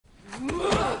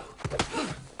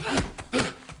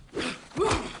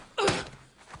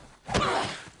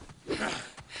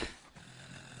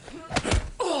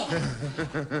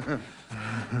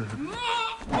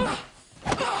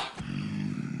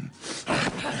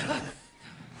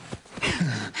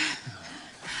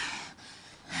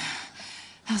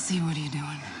Alcide, what are you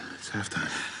doing? It's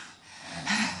halftime.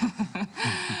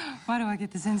 Why do I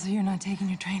get the sense that you're not taking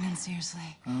your training seriously?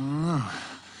 I don't know.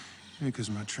 Maybe because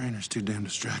my trainer's too damn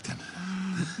distracted.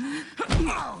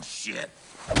 Oh, shit!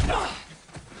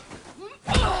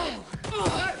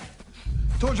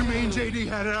 Told you me and JD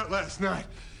had it out last night.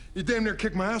 You damn near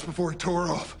kicked my ass before it tore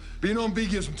off. Being on B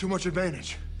gives him too much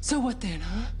advantage. So what then,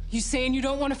 huh? You saying you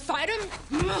don't want to fight him?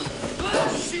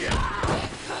 Shit!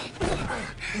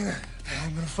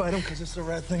 I'm gonna fight him because it's the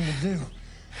right thing to do.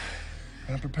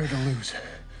 And I'm prepared to lose.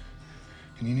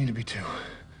 And you need to be too.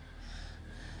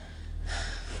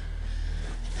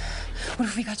 What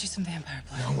if we got you some vampire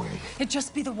blood? No way. It'd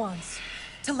just be the once.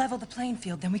 To level the playing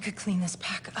field, then we could clean this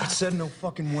pack up. I said no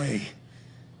fucking way.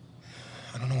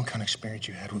 I don't know what kind of experience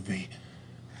you had with V.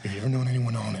 Have you ever known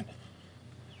anyone on it?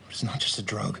 But it's not just a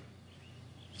drug.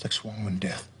 It's like swallowing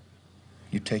death.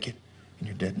 You take it, and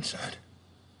you're dead inside.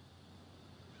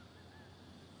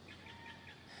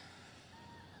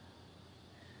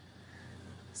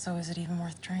 So is it even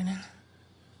worth training?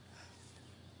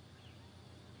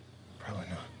 Probably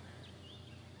not.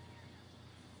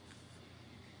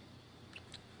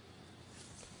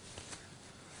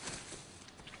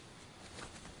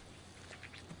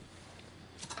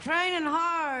 Training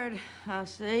hard, I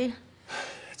see.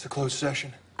 It's a closed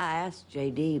session. I asked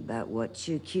JD about what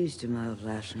you accused him of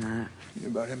last night.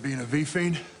 About him being a V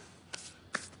fiend?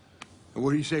 And what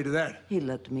do you say to that? He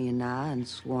looked me in the eye and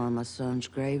swore on my son's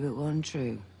grave it wasn't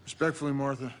true. Respectfully,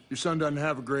 Martha, your son doesn't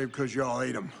have a grave because y'all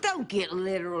ate him. Don't get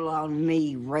literal on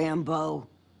me, Rambo.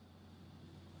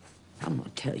 I'm gonna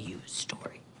tell you a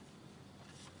story.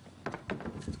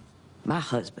 My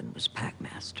husband was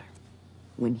packmaster.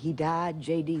 When he died,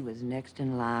 JD was next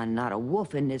in line. Not a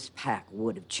wolf in this pack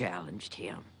would have challenged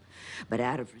him. But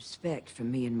out of respect for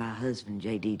me and my husband,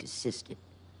 JD desisted.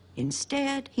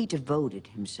 Instead, he devoted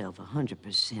himself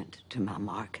 100% to my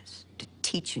Marcus, to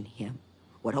teaching him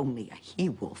what only a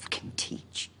he-wolf can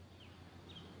teach.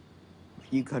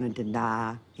 Are you gonna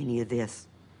deny any of this?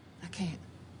 I can't.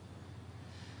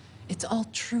 It's all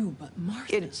true, but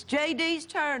Martha... It's JD's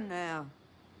turn now.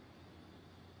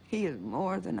 He has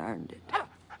more than earned it.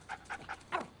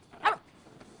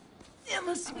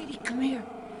 Emma, sweetie, come here.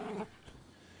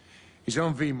 He's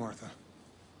on V, Martha.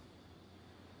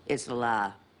 It's a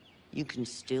lie. You can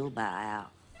still buy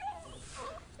out.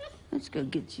 Let's go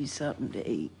get you something to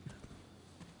eat.